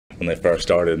when they first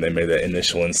started and they made that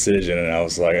initial incision, and I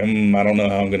was like, I don't know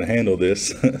how I'm gonna handle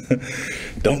this.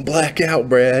 Don't black out,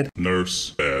 Brad.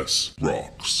 Nurse ass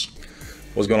rocks.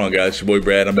 What's going on, guys? It's your boy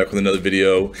Brad. I'm back with another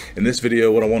video. In this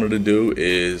video, what I wanted to do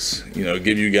is,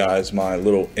 give you guys my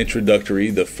little introductory,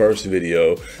 the first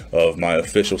video of my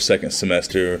official second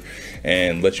semester,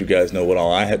 and let you guys know what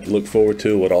all I have to look forward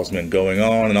to, what all's been going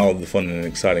on, and all of the fun and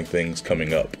exciting things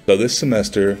coming up. So this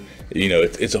semester,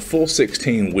 it's a full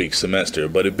 16-week semester,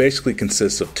 but it basically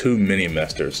consists of two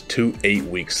mini-mesters, two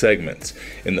 8-week segments.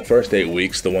 In the first 8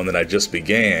 weeks, the one that I just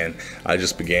began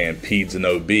Peds and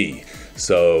OB.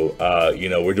 So,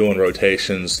 we're doing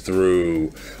rotations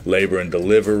through labor and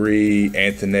delivery,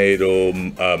 antenatal,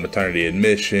 maternity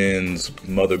admissions,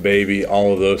 mother-baby,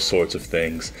 all of those sorts of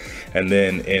things. And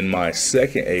then in my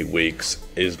second 8 weeks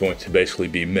is going to basically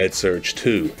be Med-Surg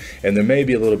 2. And there may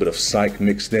be a little bit of psych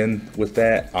mixed in with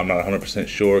that. I'm not 100%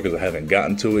 sure because I haven't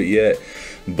gotten to it yet.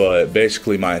 But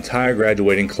basically my entire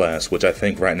graduating class, which I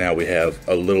think right now we have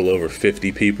a little over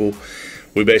 50 people,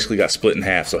 we basically got split in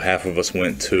half. So half of us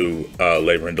went to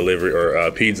labor and delivery, or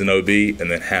Peds and OB, and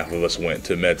then half of us went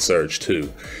to Med-Surg 2.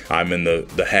 I'm in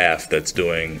the half that's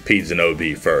doing Peds and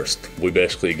OB first. We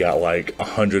basically got like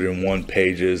 101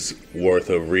 pages worth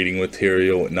of reading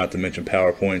material, not to mention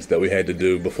PowerPoints that we had to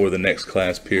do before the next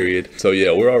class period. So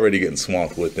yeah, we're already getting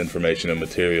swamped with information and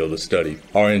material to study.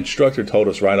 Our instructor told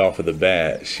us right off of the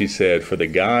bat, she said, for the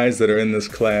guys that are in this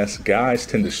class, guys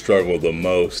tend to struggle the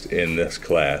most in this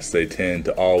class. They tend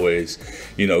to always,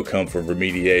 come for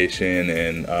remediation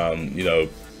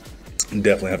and,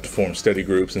 definitely have to form study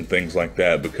groups and things like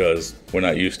that because we're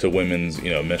not used to women's,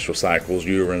 menstrual cycles,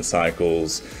 uterine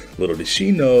cycles. Little did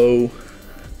she know,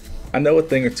 I know a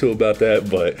thing or two about that,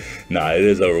 but nah, it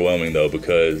is overwhelming though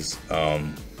because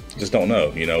just don't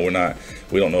know. We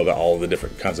don't know about all the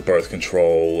different kinds of birth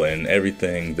control and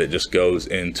everything that just goes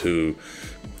into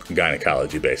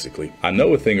gynecology. Basically, I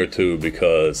know a thing or two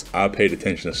because I paid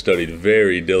attention and studied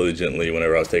very diligently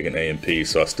whenever I was taking A&P,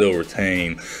 so I still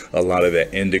retain a lot of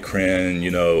that endocrine,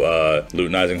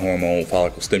 luteinizing hormone,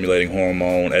 follicle stimulating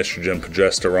hormone, estrogen,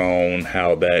 progesterone,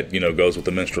 how that goes with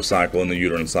the menstrual cycle and the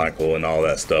uterine cycle and all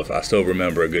that stuff. I still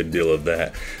remember a good deal of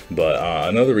that. But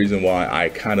another reason why I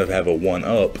kind of have a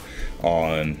one-up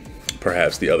on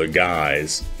perhaps the other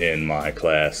guys in my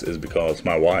class is because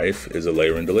my wife is a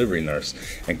labor and delivery nurse,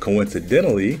 and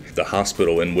coincidentally the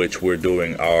hospital in which we're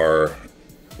doing our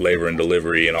labor and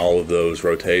delivery and all of those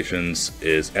rotations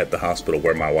is at the hospital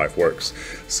where my wife works.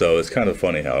 So it's kind of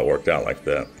funny how it worked out like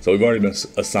that. So we've already been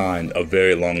assigned a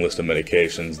very long list of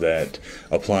medications that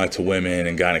apply to women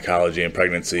and gynecology and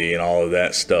pregnancy and all of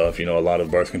that stuff. A lot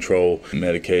of birth control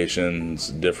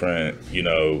medications, different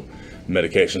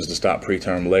medications to stop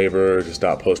preterm labor, to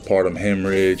stop postpartum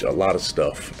hemorrhage, a lot of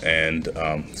stuff. And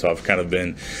so I've kind of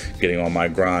been getting on my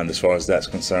grind as far as that's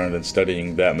concerned and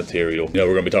studying that material. We're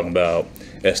going to be talking about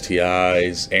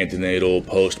STIs, antenatal,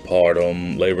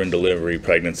 postpartum, labor and delivery,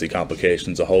 pregnancy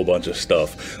complications, a whole bunch of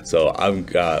stuff. So I've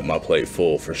got my plate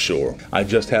full for sure. I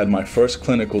just had my first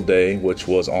clinical day, which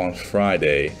was on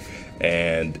Friday,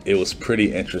 and it was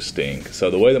pretty interesting.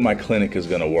 So the way that my clinic is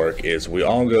going to work is we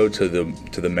all go to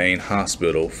the main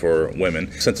hospital for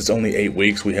women. Since it's only 8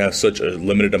 weeks, we have such a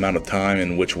limited amount of time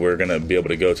in which we're going to be able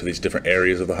to go to these different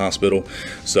areas of the hospital.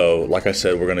 So like I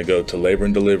said, we're going to go to labor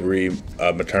and delivery,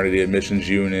 maternity admissions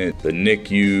unit, the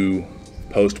NICU,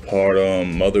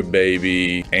 postpartum, mother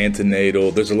baby,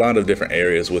 antenatal. There's a lot of different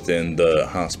areas within the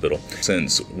hospital.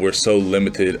 Since we're so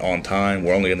limited on time,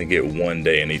 we're only going to get 1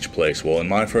 day in each place. Well, in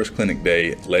my first clinic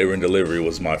day, labor and delivery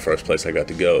was my first place I got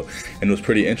to go, and it was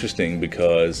pretty interesting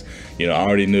because I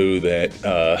already knew that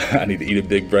I need to eat a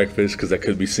big breakfast because I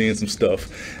could be seeing some stuff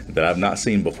that I've not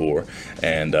seen before,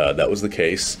 and that was the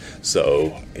case. So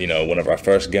whenever I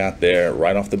first got there,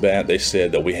 right off the bat, they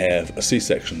said that we have a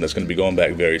C-section that's going to be going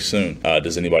back very soon.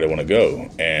 Does anybody want to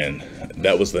go? And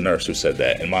that was the nurse who said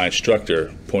that, and my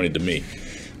instructor pointed to me,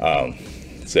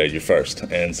 said, "You're first."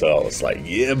 And so I was like,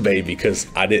 yeah, baby, because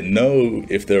I didn't know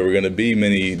if there were going to be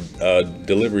many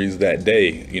deliveries that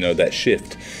day, that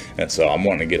shift. And so I'm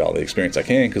wanting to get all the experience I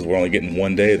can because we're only getting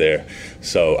 1 day there.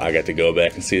 So I got to go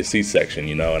back and see a C-section,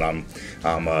 and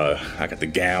I got the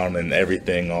gown and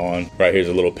everything on. Right here's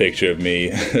a little picture of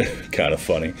me, kind of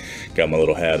funny. Got my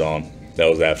little hat on. That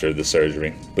was after the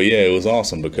surgery. But yeah, it was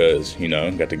awesome because,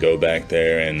 got to go back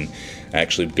there and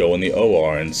actually go in the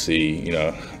OR and see,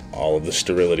 all of the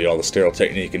sterility, all the sterile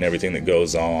technique and everything that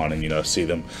goes on, and, see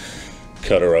them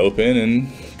cut her open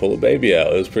and pull a baby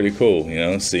out. It was pretty cool,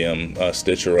 see them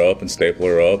stitch her up and staple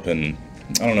her up and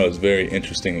I don't know, it's a very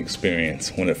interesting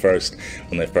experience. When they first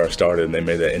started and they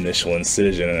made that initial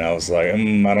incision, and I was like, I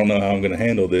don't know how I'm gonna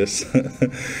handle this.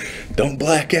 Don't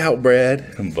black out,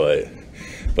 Brad.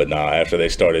 But nah, after they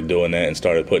started doing that and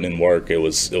started putting in work, it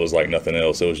was like nothing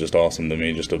else. It was just awesome to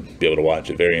me just to be able to watch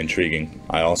it. Very intriguing.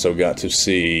 I also got to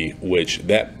see, which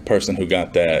that person who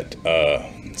got that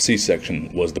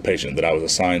C-section was the patient that I was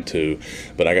assigned to,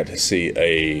 but I got to see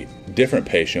a different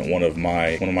patient, one of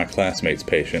my classmates'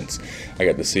 patients. I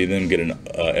got to see them get an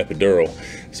epidural,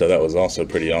 so that was also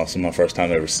pretty awesome. My first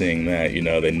time ever seeing that. You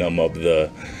know, they numb up the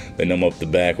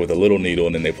back with a little needle,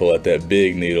 and then they pull out that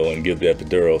big needle and give the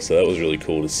epidural. So that was really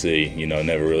cool to see, you know,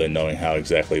 never really knowing how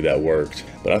exactly that worked.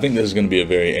 But I think this is going to be a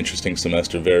very interesting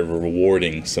semester, very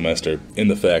rewarding semester, in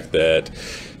the fact that,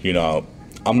 you know,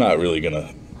 I'm not really going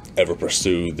to ever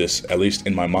pursue this, at least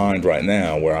in my mind right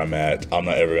now where I'm at. I'm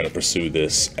not ever going to pursue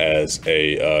this as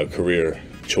a career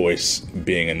choice,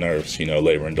 being a nurse, you know,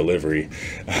 labor and delivery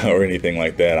or anything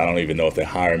like that. I don't even know if they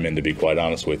hire men, to be quite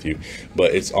honest with you,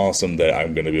 but it's awesome that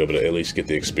I'm going to be able to at least get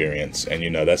the experience. And, you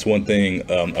know, that's one thing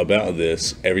about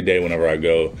this. Every day whenever I'm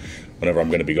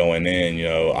going to be going in, you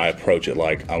know, I approach it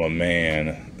like I'm a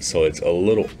man. So it's a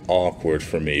little awkward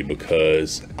for me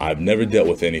because I've never dealt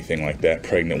with anything like that,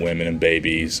 pregnant women and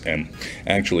babies. And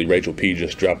actually, Rachel P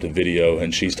just dropped a video,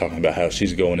 and she's talking about how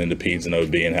she's going into Peds and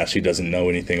OB and how she doesn't know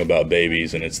anything about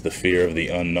babies, and it's the fear of the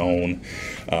unknown.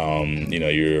 You know,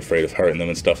 you're afraid of hurting them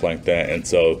and stuff like that. And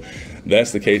so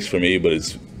that's the case for me, but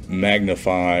it's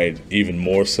magnified even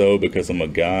more so because I'm a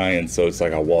guy. And so it's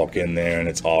like I walk in there and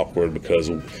it's awkward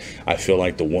because I feel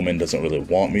like the woman doesn't really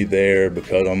want me there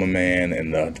because I'm a man,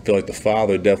 and I feel like the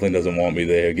father definitely doesn't want me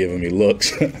there, giving me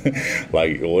looks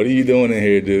like, what are you doing in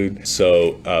here, dude?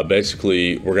 So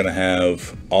basically we're gonna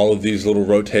have all of these little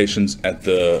rotations at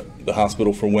the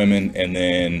hospital for women, and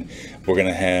then we're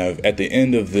gonna have, at the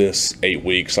end of this 8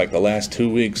 weeks, like the last 2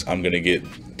 weeks, I'm gonna get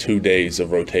 2 days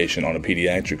of rotation on a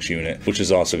pediatrics unit, which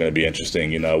is also going to be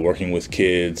interesting, you know, working with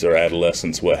kids or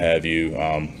adolescents, what have you.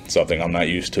 Something I'm not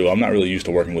used to. I'm not really used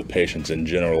to working with patients in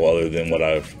general, other than what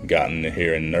I've gotten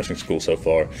here in nursing school so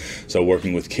far. So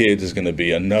working with kids is going to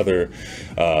be another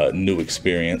new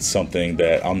experience, something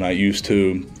that I'm not used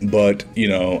to. But, you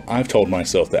know, I've told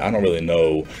myself that I don't really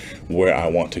know where I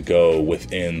want to go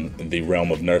within the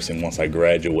realm of nursing once I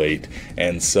graduate.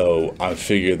 And so I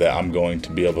figure that I'm going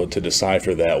to be able to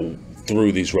decipher that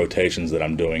through these rotations that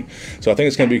I'm doing. So I think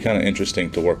it's going to be kind of interesting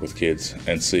to work with kids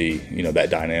and see, you know, that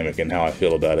dynamic and how I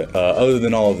feel about it. Other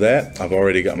than all of that, I've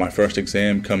already got my first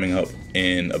exam coming up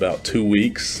in about 2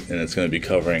 weeks, and it's going to be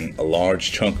covering a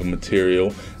large chunk of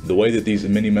material. The way that these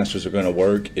mini semesters are going to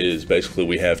work is basically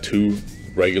we have 2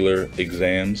 regular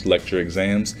exams, lecture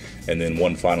exams, and then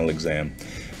 1 final exam.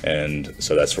 And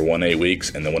so that's for 8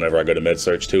 weeks, and then whenever I go to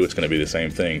Med-Surg 2, it's going to be the same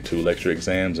thing, 2 lecture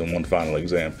exams and 1 final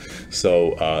exam.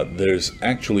 So there's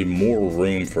actually more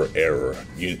room for error,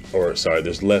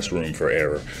 there's less room for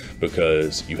error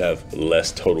because you have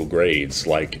less total grades.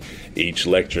 Like each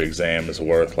lecture exam is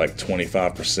worth like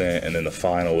 25%, and then the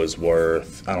final is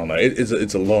worth, I don't know,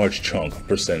 it's a large chunk of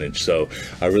percentage. So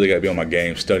I really got to be on my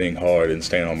game, studying hard and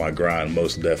staying on my grind,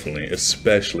 most definitely,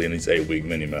 especially in these 8-week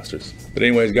mini semesters. But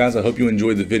anyways, guys, I hope you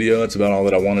enjoyed the video. That's about all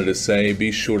that I wanted to say. Be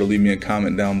sure to leave me a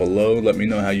comment down below. Let me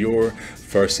know how your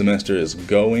first semester is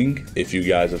going, if you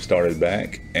guys have started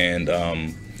back. And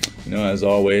you know, as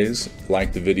always,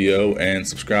 like the video and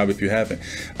subscribe if you haven't.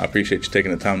 I appreciate you taking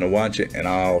the time to watch it, and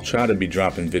I'll try to be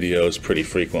dropping videos pretty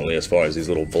frequently as far as these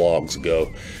little vlogs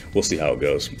go. We'll see how it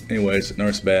goes. Anyways,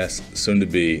 Nurse Bass, soon to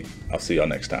be. I'll see y'all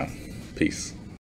next time. Peace.